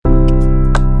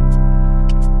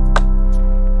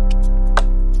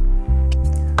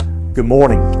Good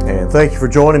morning, and thank you for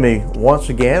joining me once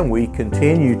again. We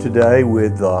continue today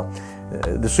with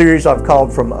the series I've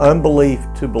called From Unbelief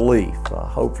to Belief.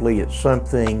 Hopefully it's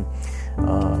something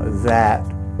that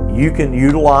you can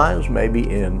utilize maybe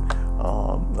in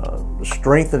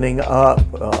strengthening up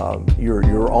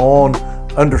your own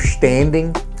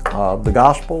understanding of the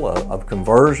gospel, of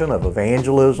conversion, of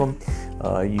evangelism.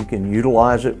 You can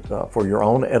utilize it for your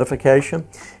own edification.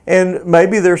 And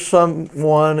maybe there's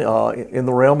someone in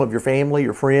the realm of your family,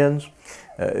 your friends,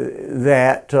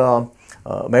 that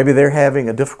maybe they're having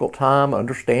a difficult time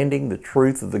understanding the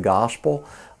truth of the gospel.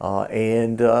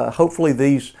 And hopefully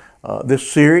this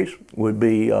series would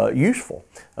be useful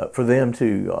for them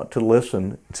to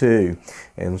listen to.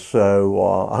 And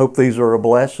so I hope these are a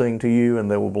blessing to you and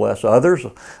they will bless others.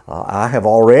 I have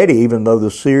already, even though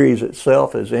the series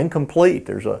itself is incomplete,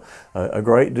 there's a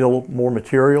great deal more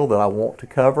material that I want to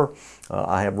cover.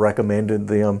 I have recommended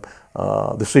them,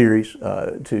 the series,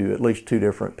 to at least 2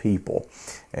 different people.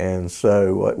 And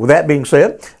so with that being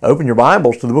said, open your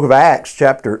Bibles to the book of Acts,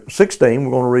 chapter 16.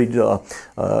 We're going to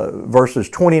read verses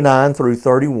 29 through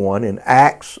 31 in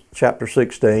Acts chapter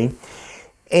 16.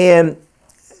 And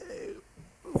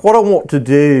what I want to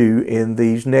do in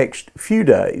these next few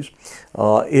days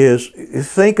is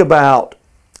think about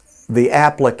the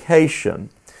application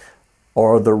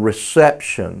or the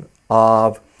reception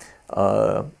of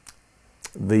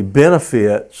the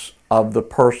benefits of the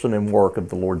person and work of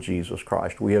the Lord Jesus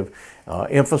Christ. We have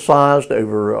emphasized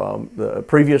over the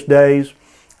previous days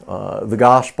the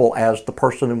gospel as the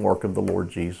person and work of the Lord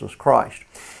Jesus Christ.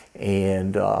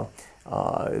 And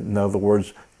in other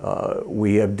words,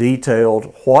 we have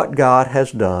detailed what God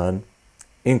has done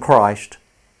in Christ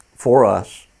for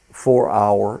us, for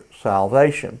our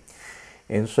salvation.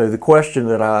 And so the question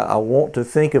that I want to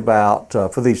think about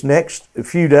for these next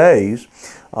few days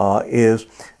is,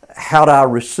 how do I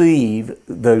receive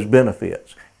those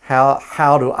benefits?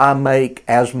 How do I make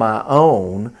as my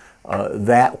own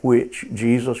that which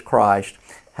Jesus Christ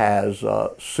has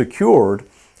secured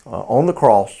on the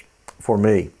cross for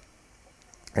me?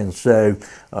 And so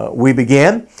we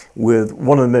begin with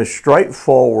one of the most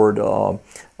straightforward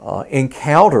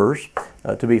encounters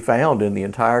to be found in the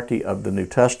entirety of the New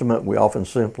Testament. We often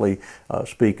simply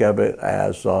speak of it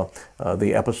as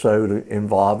the episode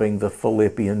involving the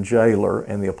Philippian jailer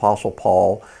and the Apostle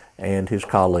Paul and his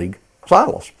colleague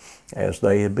Silas. As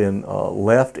they had been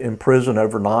left in prison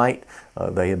overnight,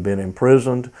 they had been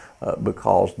imprisoned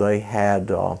because they had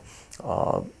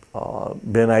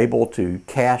been able to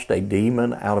cast a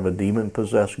demon out of a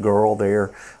demon-possessed girl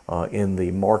there in the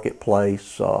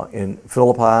marketplace in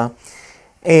Philippi.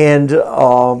 And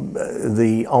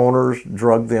the owners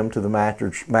drugged them to the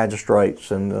magistrates,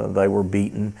 and they were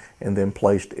beaten and then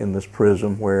placed in this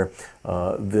prison where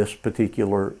this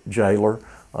particular jailer,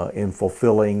 in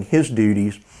fulfilling his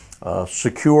duties,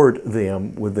 secured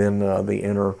them within the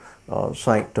inner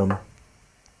sanctum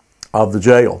of the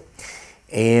jail.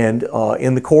 And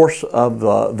in the course of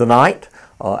the night,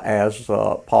 as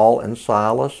Paul and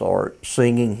Silas are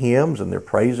singing hymns and they're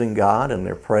praising God and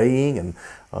they're praying, and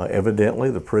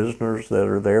evidently the prisoners that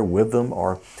are there with them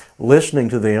are listening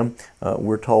to them,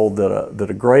 we're told that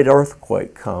a great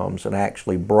earthquake comes and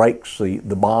actually breaks the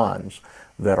bonds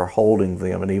that are holding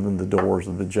them, and even the doors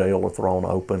of the jail are thrown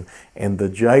open. And the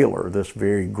jailer, this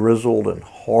very grizzled and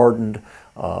hardened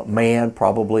man,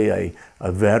 probably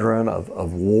a veteran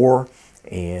of war,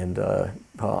 and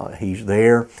he's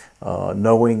there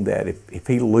knowing that if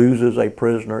he loses a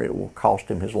prisoner, it will cost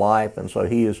him his life. And so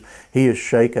he is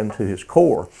shaken to his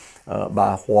core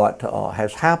by what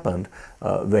has happened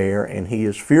there, and he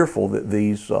is fearful that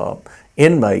these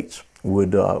inmates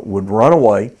would run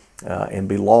away and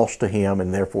be lost to him,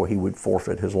 and therefore he would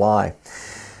forfeit his life.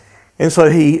 And so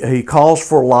he calls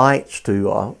for lights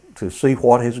to see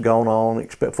what has gone on,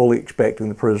 fully expecting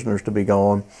the prisoners to be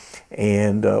gone.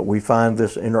 And we find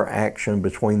this interaction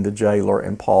between the jailer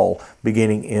and Paul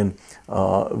beginning in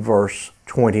verse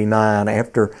 29.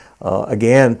 After,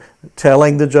 again,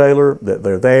 telling the jailer that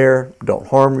they're there, don't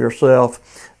harm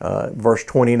yourself. Verse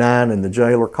 29, and the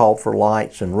jailer called for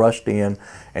lights and rushed in,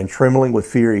 and trembling with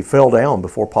fear, he fell down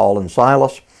before Paul and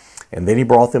Silas. And then he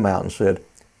brought them out and said,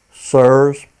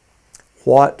 "Sirs,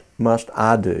 what must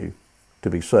I do to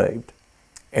be saved?"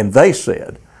 And they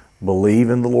said, "Believe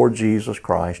in the Lord Jesus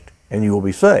Christ, and you will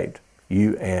be saved,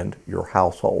 you and your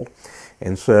household."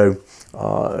 And so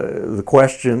the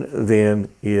question then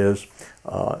is,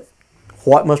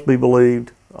 what must be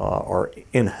believed, or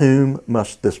in whom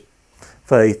must this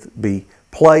faith be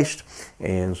placed?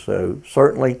 And so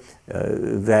certainly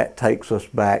that takes us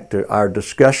back to our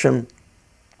discussion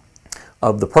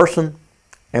of the person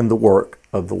and the work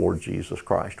of the Lord Jesus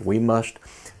Christ. We must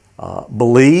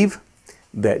believe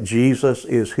that Jesus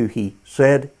is who He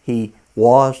said He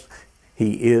was.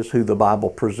 He is who the Bible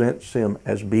presents Him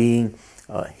as being.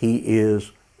 He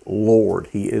is Lord.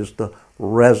 He is the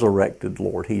resurrected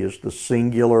Lord. He is the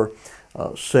singular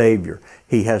Savior.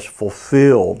 He has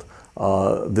fulfilled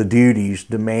the duties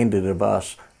demanded of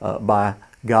us by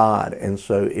God. And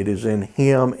so it is in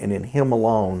Him and in Him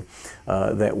alone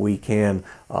that we can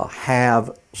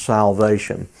have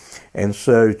salvation. And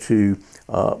so to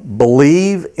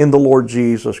believe in the Lord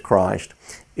Jesus Christ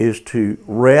is to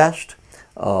rest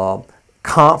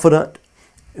confident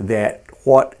that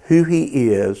who He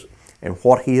is and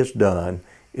what He has done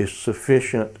is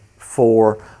sufficient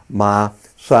for my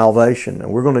salvation.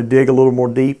 And we're going to dig a little more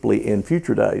deeply in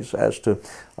future days as to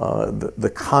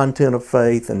the content of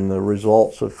faith and the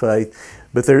results of faith.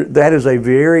 But that is a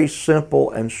very simple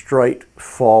and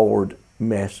straightforward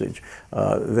message.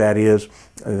 That is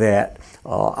that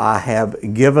I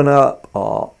have given up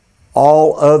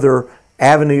all other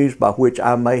avenues by which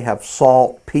I may have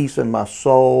sought peace in my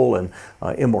soul and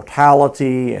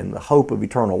immortality and the hope of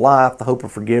eternal life, the hope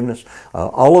of forgiveness.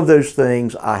 All of those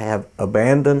things I have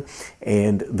abandoned,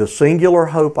 and the singular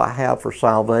hope I have for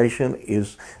salvation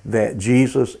is that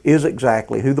Jesus is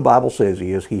exactly who the Bible says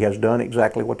He is. He has done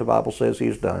exactly what the Bible says He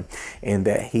has done, and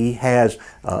that He has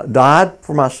died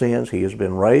for my sins. He has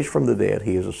been raised from the dead.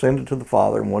 He has ascended to the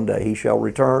Father, and one day He shall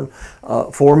return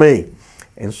for me.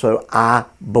 And so I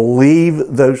believe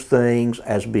those things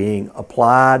as being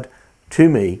applied to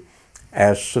me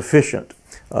as sufficient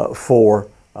for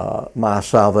my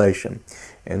salvation.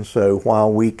 And so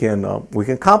while we can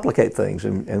complicate things,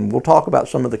 and we'll talk about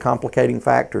some of the complicating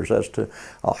factors as to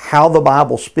how the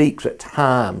Bible speaks at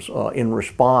times in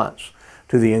response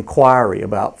to the inquiry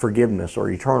about forgiveness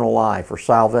or eternal life or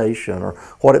salvation or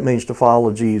what it means to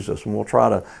follow Jesus. And we'll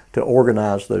try to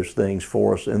organize those things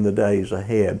for us in the days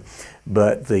ahead.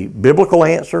 But the biblical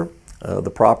answer,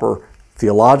 the proper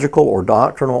theological or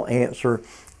doctrinal answer,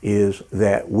 is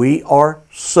that we are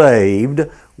saved.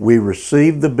 We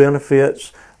receive the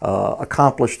benefits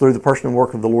accomplished through the person and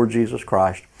work of the Lord Jesus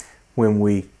Christ when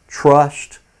we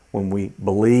trust, when we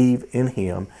believe in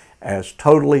Him as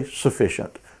totally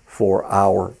sufficient for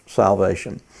our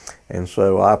salvation. And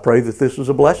so I pray that this is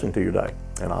a blessing to your day,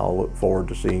 and I'll look forward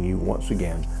to seeing you once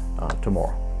again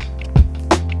tomorrow.